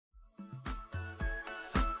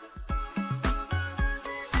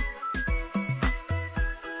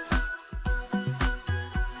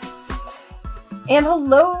And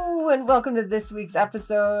hello, and welcome to this week's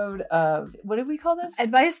episode of, what did we call this?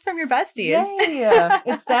 Advice from your besties. Yay!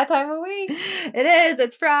 It's that time of week. It is.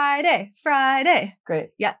 It's Friday. Great.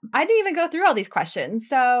 Yeah. I didn't even go through all these questions.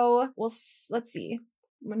 So let's see.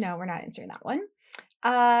 No, we're not answering that one.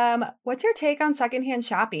 What's your take on secondhand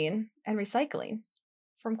shopping and recycling?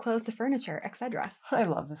 From clothes to furniture, etc. I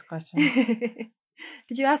love this question.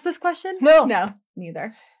 Did you ask this question? No. No,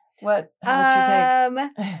 neither. What's your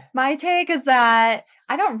take? My take is that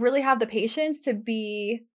I don't really have the patience to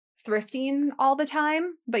be thrifting all the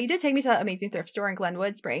time, but you did take me to that amazing thrift store in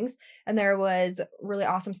Glenwood Springs, and there was really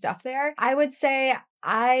awesome stuff there. I would say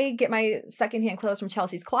I get my secondhand clothes from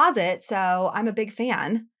Chelsea's Closet, so I'm a big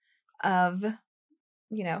fan of,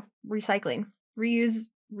 recycling, reuse,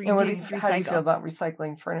 reduce, recycle. How do you feel about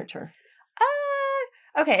recycling furniture?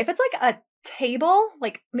 Okay, if it's like a table,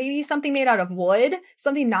 like maybe something made out of wood,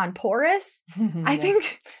 something non-porous, I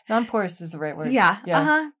think. Non-porous is the right word.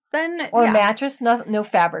 Yeah. Then or a mattress, no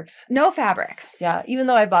fabrics. No fabrics. Yeah. Even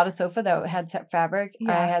though I bought a sofa that had fabric,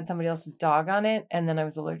 yeah. I had somebody else's dog on it, and then I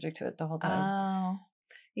was allergic to it the whole time. Oh.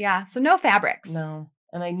 Yeah. So no fabrics. No.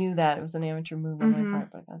 And I knew that. It was an amateur move on my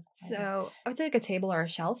part. But so I would say like a table or a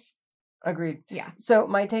shelf. Agreed. Yeah. So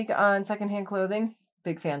my take on secondhand clothing,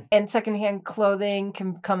 big fan. And secondhand clothing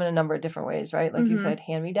can come in a number of different ways, right? Like you said,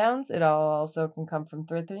 hand-me-downs. It also can come from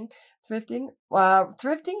thrifting. Thrifting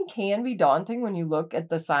can be daunting when you look at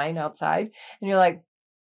the sign outside and you're like,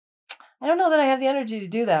 I don't know that I have the energy to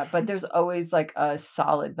do that, but there's always like a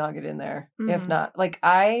solid nugget in there. If not, like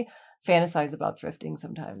I fantasize about thrifting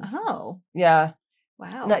sometimes. Oh. Yeah.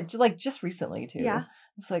 Wow. Not like just recently too. Yeah.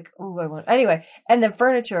 It's like, oh, I want. Anyway, and then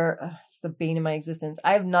furniture, it's the bane of my existence.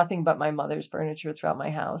 I have nothing but my mother's furniture throughout my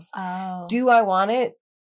house. Oh. Do I want it?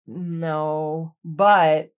 No,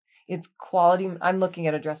 but it's quality. I'm looking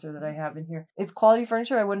at a dresser that I have in here. It's quality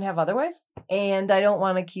furniture I wouldn't have otherwise. And I don't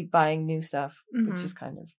want to keep buying new stuff, which is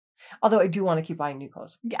kind of, although I do want to keep buying new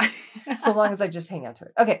clothes. Yeah. So long as I just hang out to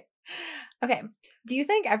it. Okay. Do you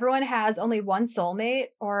think everyone has only one soulmate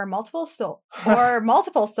or multiple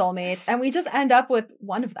soulmates, and we just end up with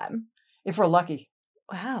one of them? If we're lucky.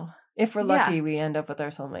 Wow. If we're lucky, we end up with our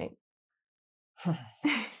soulmate.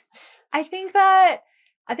 I think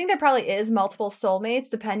there probably is multiple soulmates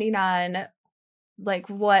depending on like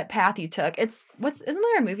what path you took. Isn't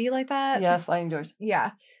there a movie like that? Yeah, Sliding Doors.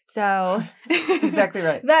 Yeah. So that's exactly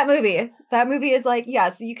right. That movie is like,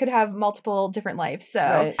 yes, you could have multiple different lives. So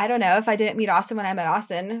right. I don't know, if I didn't meet Austin when I met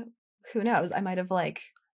Austin, who knows? I might have like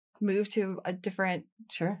moved to a different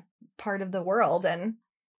part of the world and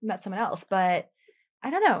met someone else. But I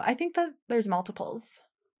don't know. I think that there's multiples.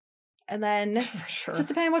 And then just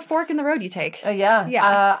depending on what fork in the road you take.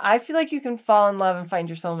 Yeah. I feel like you can fall in love and find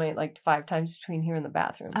your soulmate like 5 times between here and the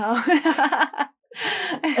bathroom. Oh.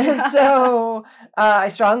 And so I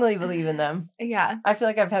strongly believe in them. Yeah. I feel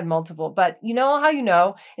like I've had multiple. But you know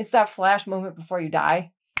how it's that flash moment before you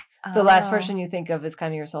die? The last person you think of is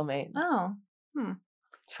kind of your soulmate. Oh.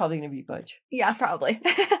 It's probably going to be Butch. Yeah, probably.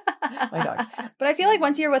 My dog. But I feel like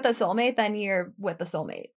once you're with a soulmate, then you're with the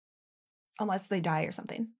soulmate. Unless they die or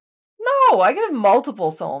something. No, I can have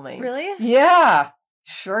multiple soulmates. Really? Yeah,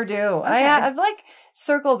 sure do. Okay. I've like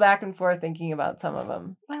circled back and forth thinking about some of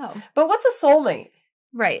them. Wow. But what's a soulmate?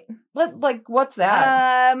 Right. What's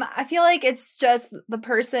that? I feel like it's just the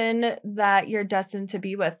person that you're destined to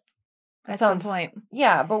be with at some point.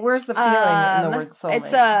 Yeah, but where's the feeling in the word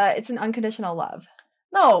soulmate? It's an unconditional love.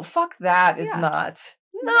 No, fuck that is not.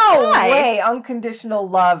 No way, unconditional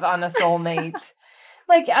love on a soulmate.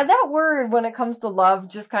 Like, that word, when it comes to love,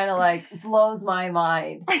 just kind of, like, blows my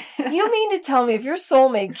mind. You mean to tell me if your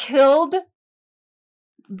soulmate killed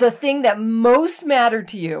the thing that most mattered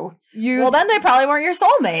to you, well, then they probably weren't your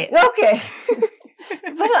soulmate. Okay.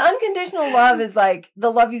 But an unconditional love is, like,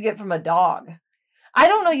 the love you get from a dog. I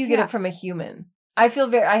don't know you get it from a human. I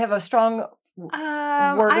have a strong word.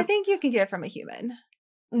 I think you can get it from a human.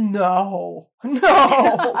 No.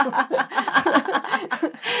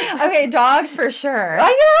 Okay, dogs for sure.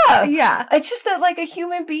 Yeah. It's just that like a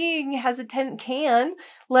human being can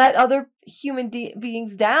let other human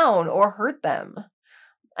beings down or hurt them.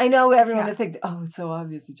 I know everyone would think, oh, it's so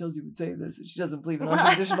obvious that Chelsea would say this. She doesn't believe in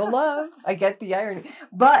unconditional love. I get the irony.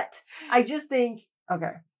 But I just think,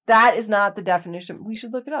 okay, that is not the definition. We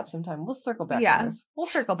should look it up sometime. We'll circle back on this. We'll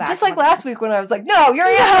circle back. Just like last week when I was like, no, your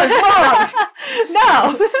answer is wrong.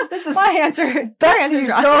 No, this is my answer. Besties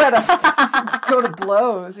go to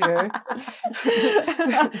blows here.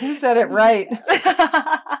 Who said it right?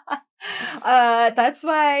 That's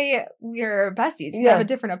why we're besties. You have a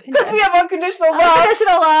different opinion. Because we have unconditional love.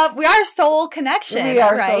 Unconditional love. We are soul connection. We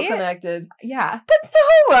are right? so connected. Yeah. But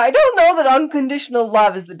no, I don't know that unconditional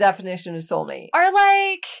love is the definition of soulmate. Or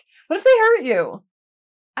like, what if they hurt you?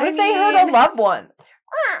 What if they hurt a loved one?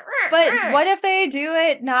 But what if they do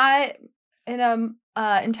it not in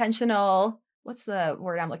a intentional, what's the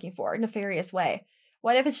word I'm looking for? Nefarious way.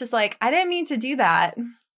 What if it's just like, I didn't mean to do that.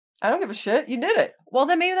 I don't give a shit. You did it. Well,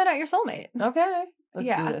 then maybe they're not your soulmate. Okay. Let's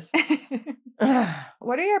do this.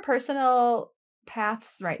 What are your personal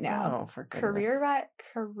paths right now? Oh, for goodness.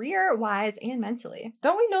 Career-wise and mentally.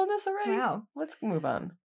 Don't we know this already? Wow. Let's move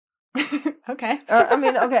on. Okay.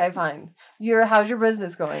 Okay, fine. How's your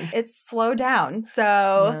business going? It's slowed down.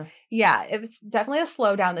 So, yeah, it's definitely a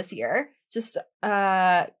slowdown this year. Just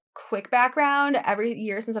quick background. Every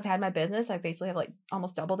year since I've had my business, I basically have like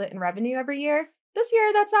almost doubled it in revenue every year. This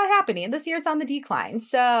year, that's not happening. This year, it's on the decline.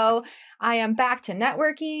 So I am back to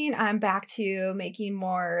networking. I'm back to making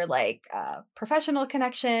more like professional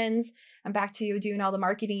connections. I'm back to doing all the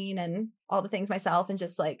marketing and all the things myself and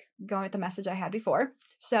just like going with the message I had before.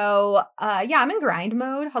 So yeah, I'm in grind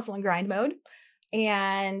mode, hustle and grind mode.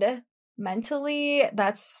 And mentally,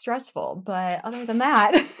 that's stressful. But other than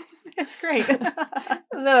that, it's great. And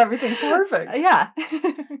then everything's perfect. Yeah.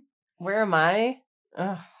 Where am I?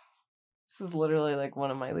 This is literally like one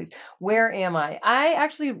of my least. Where am I? I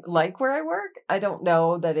actually like where I work. I don't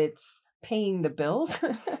know that it's paying the bills.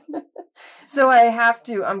 So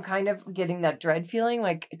I'm kind of getting that dread feeling.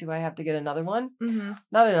 Like, do I have to get another one? Mm-hmm.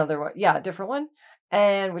 Not another one. Yeah, a different one.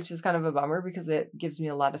 And which is kind of a bummer because it gives me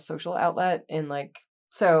a lot of social outlet. And like,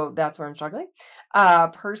 so that's where I'm struggling.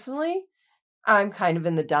 Personally, I'm kind of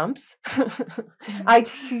in the dumps. I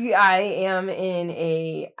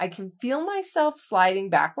can feel myself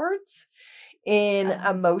sliding backwards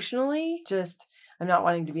emotionally. Just, I'm not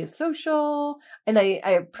wanting to be as social. And I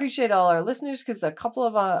appreciate all our listeners because a couple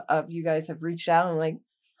of you guys have reached out and like,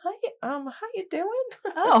 hi, how you doing?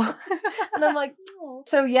 Oh. And I'm like, oh.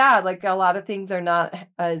 So yeah, like a lot of things are not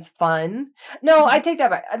as fun. No, I take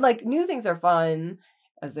that back. Like new things are fun,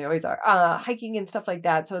 as they always are, hiking and stuff like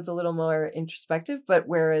that. So it's a little more introspective, but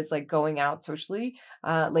whereas like going out socially,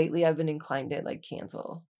 lately I've been inclined to like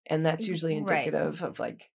cancel. And that's usually indicative of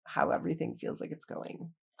like how everything feels like it's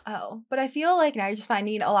going. Oh, but I feel like now you're just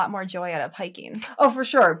finding a lot more joy out of hiking. Oh, for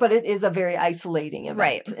sure. But it is a very isolating event.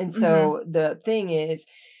 Right. And so the thing is,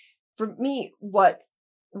 for me, what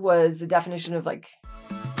was the definition of like...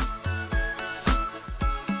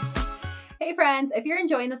 Hey friends, if you're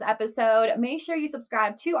enjoying this episode, make sure you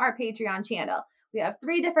subscribe to our Patreon channel. We have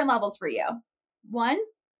 3 different levels for you. 1,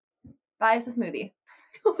 buy us a smoothie.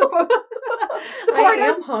 Support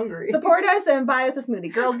us. I'm hungry. Support us and buy us a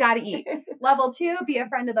smoothie. Girls gotta eat. Level 2, be a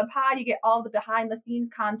friend of the pod. You get all the behind the scenes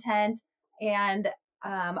content and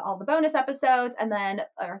all the bonus episodes. And then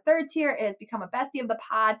our 3rd tier is become a bestie of the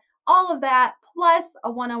pod. All of that plus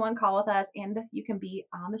a one-on-one call with us, and you can be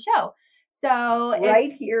on the show. So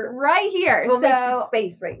right here. We'll make the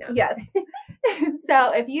space right now. Yes.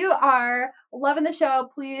 So if you are loving the show,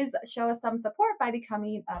 please show us some support by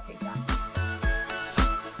becoming a Patreon.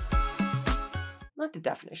 Not the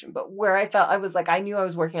definition, but where I felt I was like, I knew I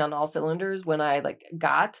was working on all cylinders when I like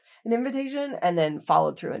got an invitation and then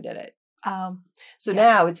followed through and did it. So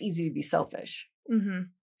now it's easy to be selfish. Mm-hmm.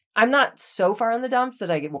 I'm not so far in the dumps that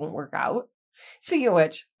it won't work out. Speaking of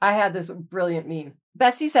which, I had this brilliant meme.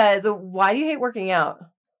 Bestie says, why do you hate working out?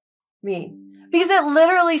 Me. Because it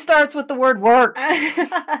literally starts with the word work.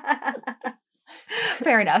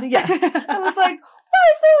 Fair enough. Yeah. I was like, why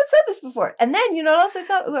has no one said this before? And then, you know what else I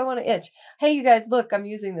thought? I want to itch. Hey, you guys, look, I'm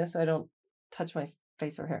using this so I don't touch my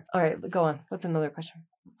face or hair. All right, go on. What's another question?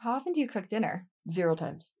 How often do you cook dinner? 0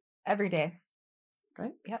 times. Every day.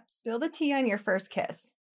 Right? Yep. Spill the tea on your first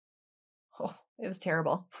kiss. Oh, it was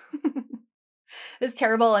terrible. It was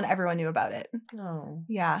terrible and everyone knew about it. Oh.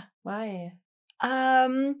 Yeah. Why?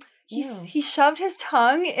 He shoved his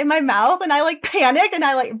tongue in my mouth and I like panicked and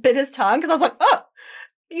I like bit his tongue because I was like, oh,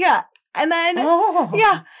 yeah. And then,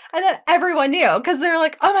 yeah. And then everyone knew because they were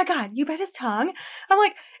like, oh my God, you bit his tongue? I'm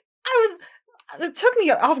like, it took me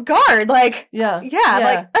off guard. Like, yeah.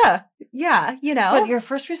 Like, yeah, you know. But your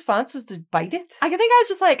first response was to bite it? I think I was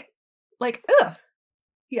just like,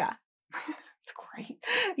 yeah. It's great.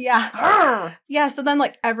 Yeah. Yeah. So then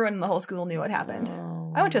like everyone in the whole school knew what happened.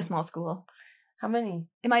 Oh. I went to a small school. How many?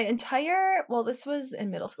 In my entire, this was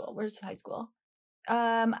in middle school. Where's high school?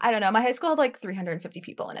 I don't know. My high school had like 350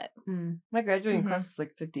 people in it. My graduating class is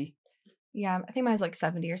like 50. Yeah. I think mine was like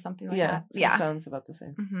 70 or something like that. So yeah. Sounds about the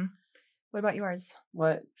same. Mm-hmm. What about yours?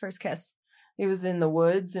 What? First kiss? It was in the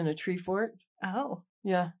woods in a tree fort. Oh.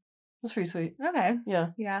 Yeah. was pretty sweet. Okay. Yeah.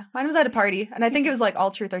 Yeah. Mine was at a party, and I think it was like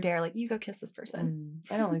all truth or dare. Like, you go kiss this person.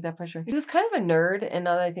 I don't like that pressure. He was kind of a nerd, and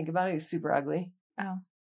now that I think about it, he was super ugly. Oh.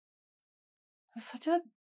 It was such a...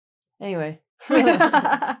 Anyway.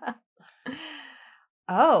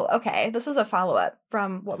 Oh, okay. This is a follow-up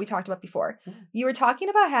from what we talked about before. You were talking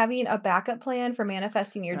about having a backup plan for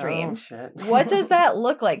manifesting your dreams. Oh, shit. What does that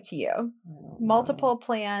look like to you? I don't know. Multiple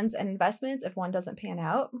plans and investments if one doesn't pan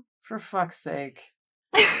out? For fuck's sake.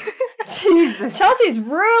 Jesus. Chelsea's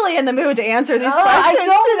really in the mood to answer these questions I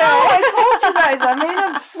don't today. know. I told you guys. I'm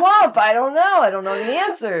in a slump. I don't know. I don't know the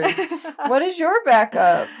answers. What is your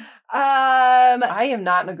backup? I am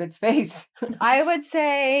not in a good space. I would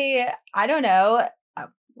say, I don't know.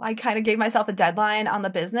 I kind of gave myself a deadline on the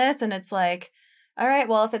business, and it's like, all right,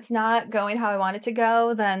 well, if it's not going how I want it to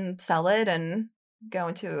go, then sell it and go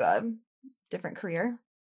into a different career.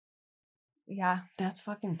 Yeah. That's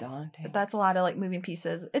fucking daunting. But that's a lot of like moving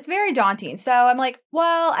pieces. It's very daunting. So I'm like,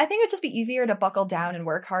 well, I think it'd just be easier to buckle down and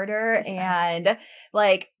work harder and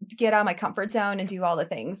like get out of my comfort zone and do all the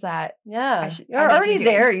things that Yeah. I You're need to already do.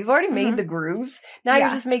 there. You've already Mhm. made the grooves. Now Yeah. you're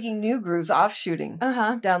just making new grooves offshooting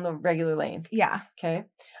down the regular lane. Yeah. Okay.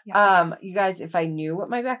 Yeah. You guys, if I knew what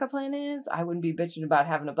my backup plan is, I wouldn't be bitching about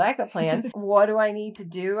having a backup plan. What do I need to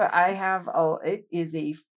do? It is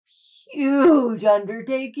a huge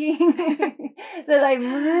undertaking that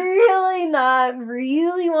I'm really not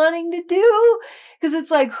really wanting to do, because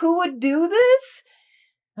it's like, who would do this?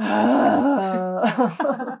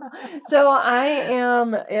 So I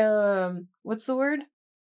am, what's the word?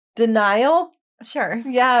 Denial? Sure.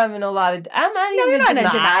 Yeah, I'm in a lot of, I'm not No, even you're not in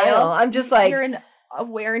denial. I'm just like, You're in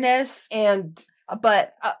awareness, and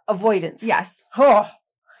but avoidance. yes. Oh,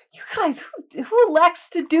 you guys, who elects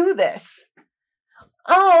to do this?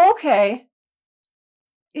 Oh, okay.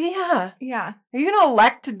 Yeah. Yeah. Are you going to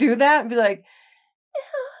elect to do that and be like,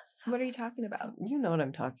 So what are you talking about? you know what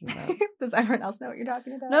I'm talking about? Does everyone else know what you're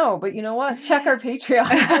talking about? No, but you know what? Check our Patreon.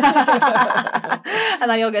 And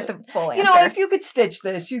then you'll get the full answer. You know, if you could stitch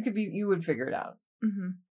this, you would figure it out. Mm-hmm.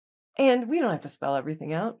 And we don't have to spell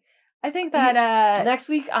everything out. I think that Next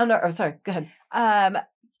week on our, oh, sorry, go ahead.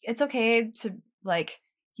 it's okay to like,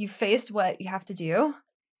 you faced what you have to do,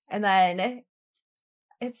 and then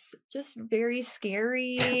it's just very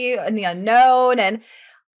scary and the unknown, and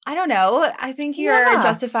I don't know. I think you're Yeah.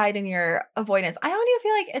 justified in your avoidance. I don't even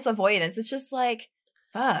feel like it's avoidance. It's just like,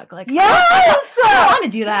 fuck. Like, Yes! I don't want to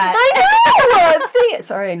do that. I know!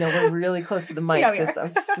 Sorry, I know we're really close to the mic. Yeah, we are.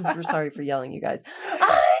 I'm super sorry for yelling, you guys.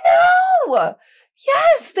 I know!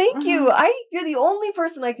 Yes, thank you. You're the only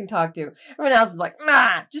person I can talk to. Everyone else is like,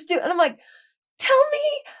 nah, just do it. And I'm like, tell me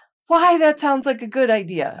why that sounds like a good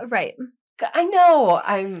idea. Right. I know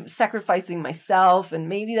I'm sacrificing myself, and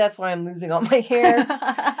maybe that's why I'm losing all my hair.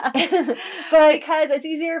 But Because it's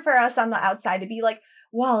easier for us on the outside to be like,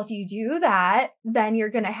 well, if you do that, then you're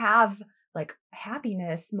going to have like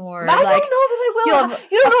happiness more. I like, don't know that I will. you'll have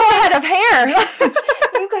You don't a know full head of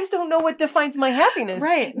hair. You guys don't know what defines my happiness.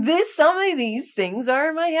 Right. Some of these things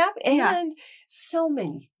are my happiness. Yeah. And so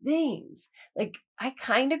many things. Like, I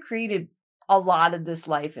kind of created a lot of this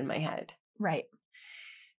life in my head. Right.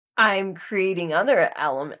 I'm creating other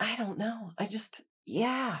elements. I don't know.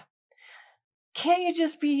 Yeah. Can't you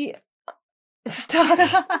just be stuck?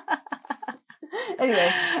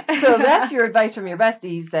 Anyway, so that's your advice from your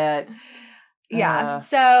besties that... Yeah.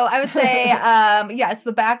 So I would say, yes,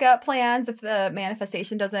 the backup plans, if the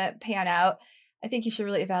manifestation doesn't pan out, I think you should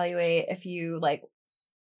really evaluate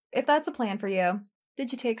if that's a plan for you.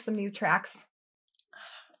 Did you take some new tracks?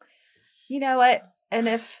 You know what? And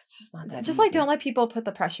if It's just not that just easy. like, don't let people put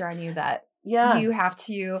the pressure on you that Yeah. you have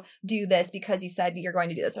to do this because you said you're going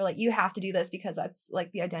to do this, or like you have to do this because that's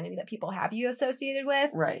like the identity that people have you associated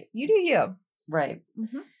with. Right. You do you. Right.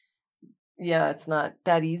 Mm-hmm. Yeah, it's not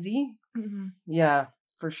that easy. Mm-hmm. Yeah,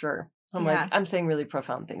 for sure. Yeah. I'm saying really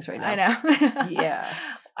profound things right now. I know. Yeah.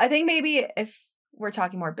 I think maybe if we're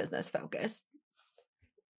talking more business focused.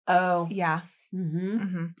 Oh. Yeah. Mm-hmm.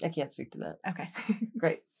 Mm-hmm. I can't speak to that. Okay.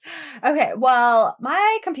 Great. Okay. Well,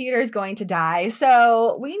 my computer is going to die,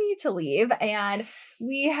 so we need to leave. And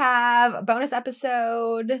we have a bonus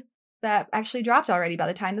episode that actually dropped already by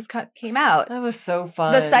the time this came out. That was so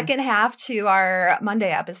fun. The second half to our Monday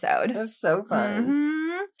That episode. was so fun. Mhm.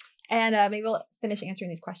 And maybe we'll finish answering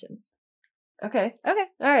these questions. Okay. Okay.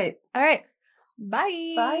 All right. All right.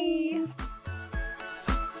 Bye. Bye.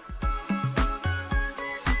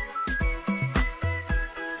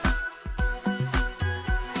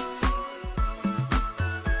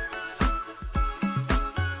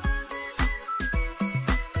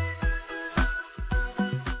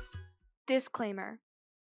 Disclaimer.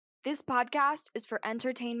 This podcast is for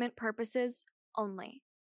entertainment purposes only.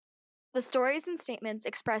 The stories and statements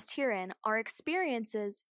expressed herein are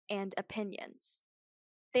experiences and opinions.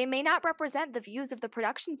 They may not represent the views of the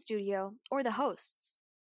production studio or the hosts.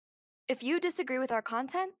 If you disagree with our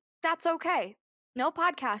content, that's okay. No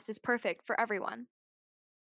podcast is perfect for everyone.